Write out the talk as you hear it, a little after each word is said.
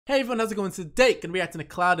Hey everyone, how's it going? Today, gonna be reacting to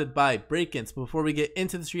Clouded by Brakence. But before we get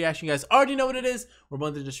into this reaction, you guys already know what it is. We're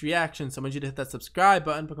more than just reaction, so I want you to hit that subscribe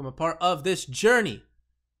button, become a part of this journey.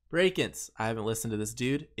 Brakence, I haven't listened to this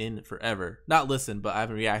dude in forever. Not listened, but I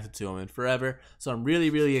haven't reacted to him in forever. So I'm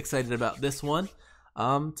really excited about this one.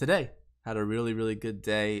 Today, had a really good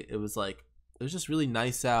day. It was just really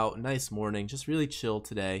nice out, nice morning, just really chill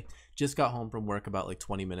today. Just got home from work about like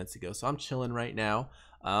 20 minutes ago, so I'm chilling right now.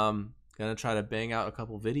 Gonna try to bang out a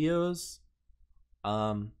couple videos,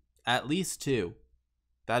 at least 2.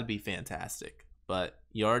 That'd be fantastic. But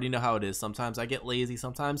you already know how it is. Sometimes I get lazy.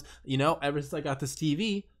 Sometimes, you know, ever since I got this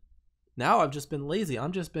TV, now I've just been lazy.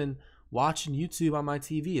 I've just been watching YouTube on my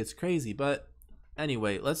TV. It's crazy. But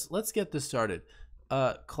anyway, let's get this started.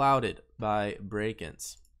 Clouded by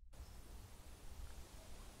Brakence.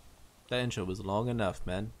 That intro was long enough,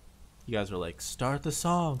 man. You guys were like, start the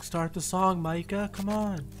song, Micah, come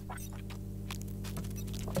on.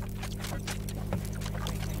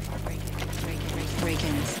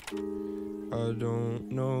 I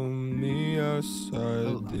don't know me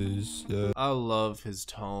outside this yet. I love his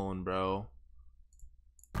tone, bro.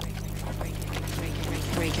 I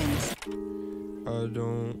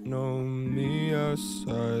don't know me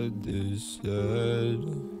outside this yet.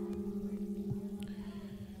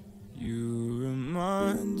 You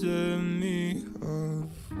reminded me of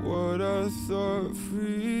what I thought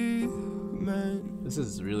free meant. This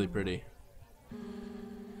is really pretty.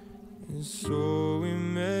 And so we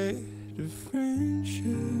made a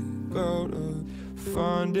friendship out of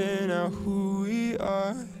finding out who we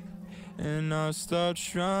are. And I stopped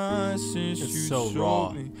trying since it's you so showed raw.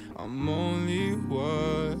 me I'm only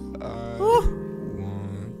what I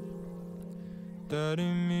want. That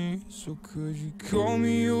in me, so could you call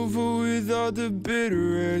me over without the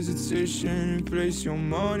bitter hesitation and place your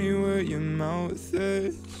money where your mouth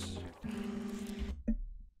is?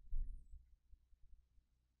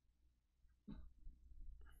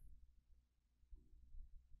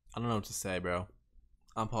 I don't know what to say, bro.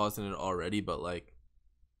 I'm pausing it already, but like,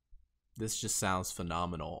 this just sounds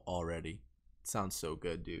phenomenal already. It sounds so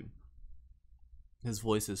good, dude. His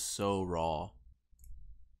voice is so raw.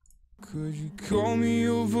 Could you call me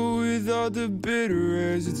over without the bitter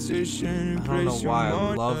hesitation? I don't know why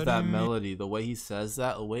I love that melody. The way he says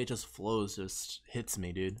that, the way it just flows, just hits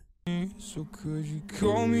me, dude. So could you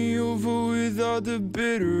call me over without the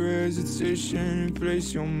bitter hesitation and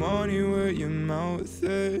place your money where your mouth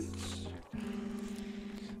is?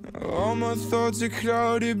 All my thoughts are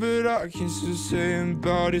cloudy, but I can still say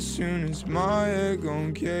about as soon as my head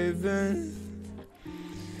gon' cave in.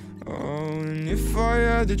 Oh, and if I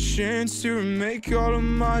had the chance to remake all of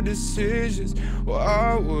my decisions, well,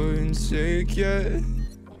 I wouldn't take it.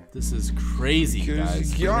 This is crazy,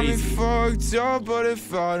 guys. You got me Crazy. fucked up, but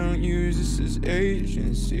if I don't use this as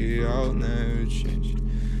agency, I'll never change.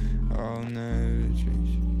 I'll never change.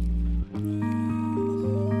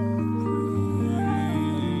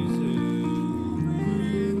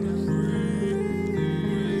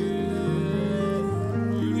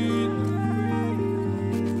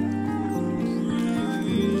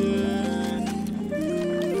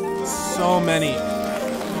 So many.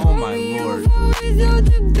 Oh my lord. Without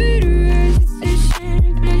the bitter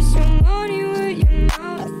hesitation, place your money where your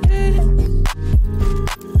mouth is.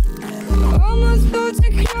 All my thoughts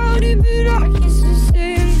are cloudy, but I can still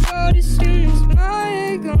say about as soon as my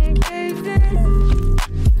head gon' cave in.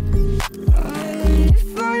 And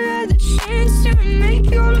if I had the chance to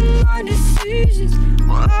make all of my decisions,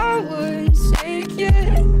 well, I wouldn't take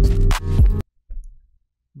it.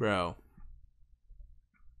 Bro.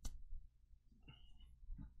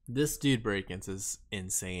 This dude Brakence is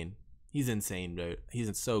insane. He's insane, dude.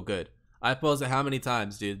 He's so good. I paused it how many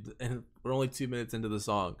times, dude? And we're only 2 minutes into the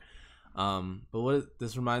song. But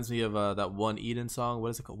this reminds me of that one Eden song. What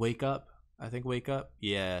is it called? Wake Up? I think Wake Up.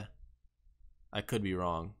 Yeah. I could be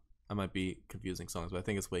wrong. I might be confusing songs, but I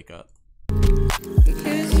think it's Wake Up.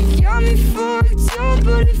 Because you got me fucked up,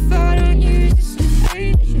 but if I don't use this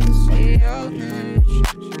agency, I'll never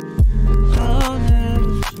change. I'll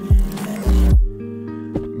never change.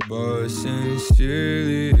 But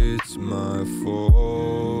sincerely, it's my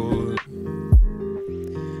fault.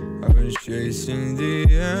 I've been chasing the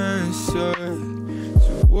answer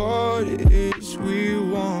to what it is we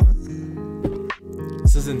want,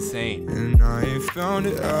 This is insane. and I ain't found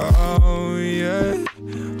it out yet.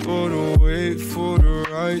 But I'll wait for the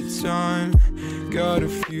right time. Got a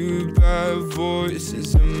few bad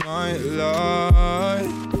voices in my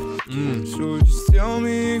life. So just tell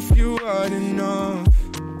me if you had enough.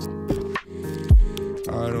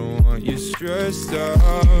 I don't want you stressed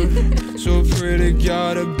out. So pray to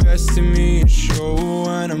God the best in me and show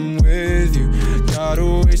when I'm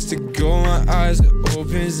to go, my eyes are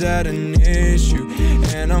open, is that an issue?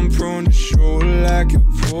 And I'm prone to show lack of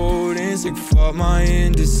potence, like fuck my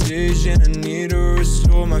indecision. I need to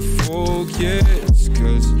restore my focus,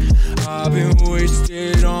 cause I've been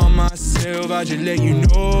wasted on myself. I just let you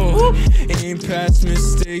know, ain't past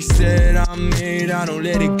mistakes that I made, I don't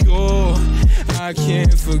let it go. I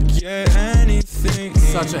can't forget anything.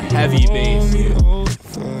 Such a heavy bass.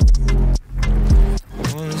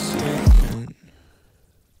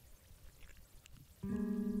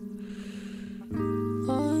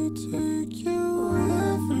 I take you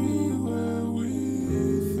everywhere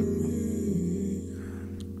with me.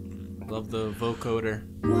 Love the vocoder.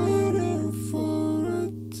 Waiting for a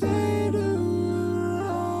day to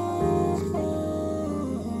arrive.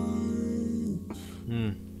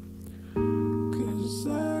 'Cause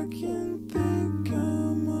I can think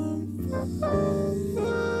I'm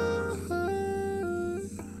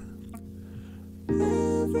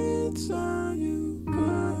every time you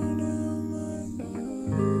burn in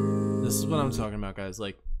my. This is what I'm talking about, guys.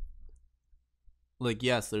 Like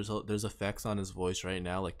yes, there's effects on his voice right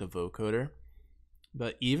now, like the vocoder,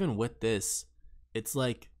 but even with this, it's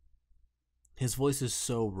like his voice is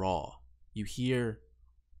so raw. You hear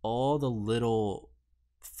all the little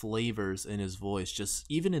flavors in his voice. Just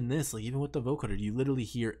even in this, like even with the vocoder, you literally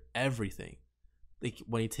hear everything. Like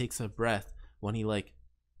when he takes a breath, when he like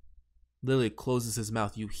literally closes his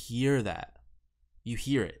mouth, you hear that. You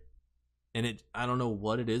hear it. And I don't know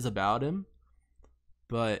what it is about him,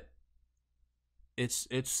 but it's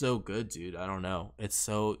so good, dude. I don't know. It's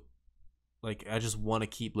so, like, I just want to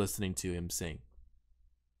keep listening to him sing.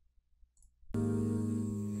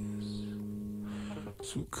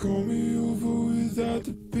 So call me over without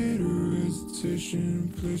the bitter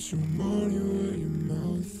hesitation. Place your money where your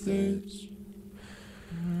mouth is.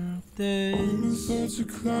 My thoughts are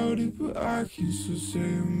cloudy, but I can still say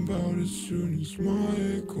them about as soon as my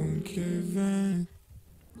head gon' cave in.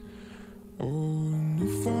 Oh, and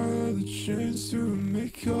if I had the chance to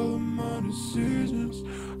make all of my decisions,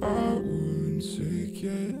 I wouldn't take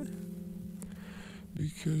it.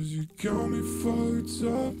 Because you got me fucked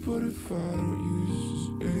up, but if I don't use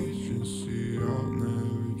this agency, I'll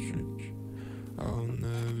never change. I'll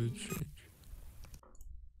never change.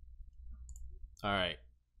 Alright.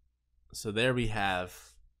 So there we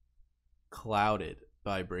have Clouded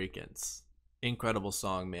by Brakence. Incredible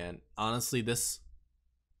song, man. Honestly, this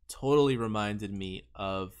totally reminded me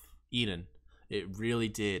of Eden. It really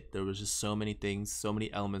did. There was just so many things, so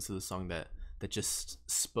many elements of the song that just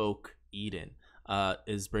spoke Eden.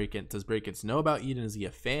 Does Brakence know about Eden? Is he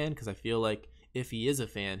a fan? Because I feel like if he is a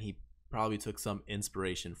fan, he probably took some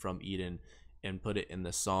inspiration from Eden and put it in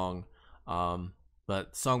the song.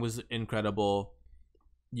 But the song was incredible.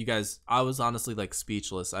 You guys, I was honestly like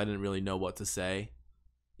speechless. I didn't really know what to say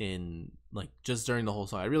in like just during the whole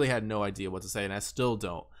song. I really had no idea what to say, and I still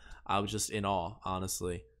don't. I was just in awe,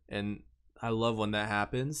 honestly. And I love when that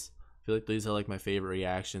happens. I feel like these are like my favorite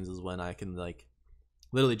reactions, is when I can like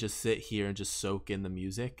literally just sit here and just soak in the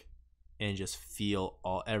music and just feel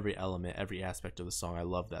every element, every aspect of the song. I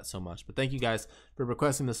love that so much. But thank you guys for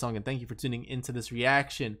requesting the song, and thank you for tuning into this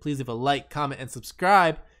reaction. Please leave a like, comment, and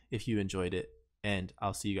subscribe if you enjoyed it. And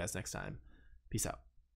I'll see you guys next time. Peace out.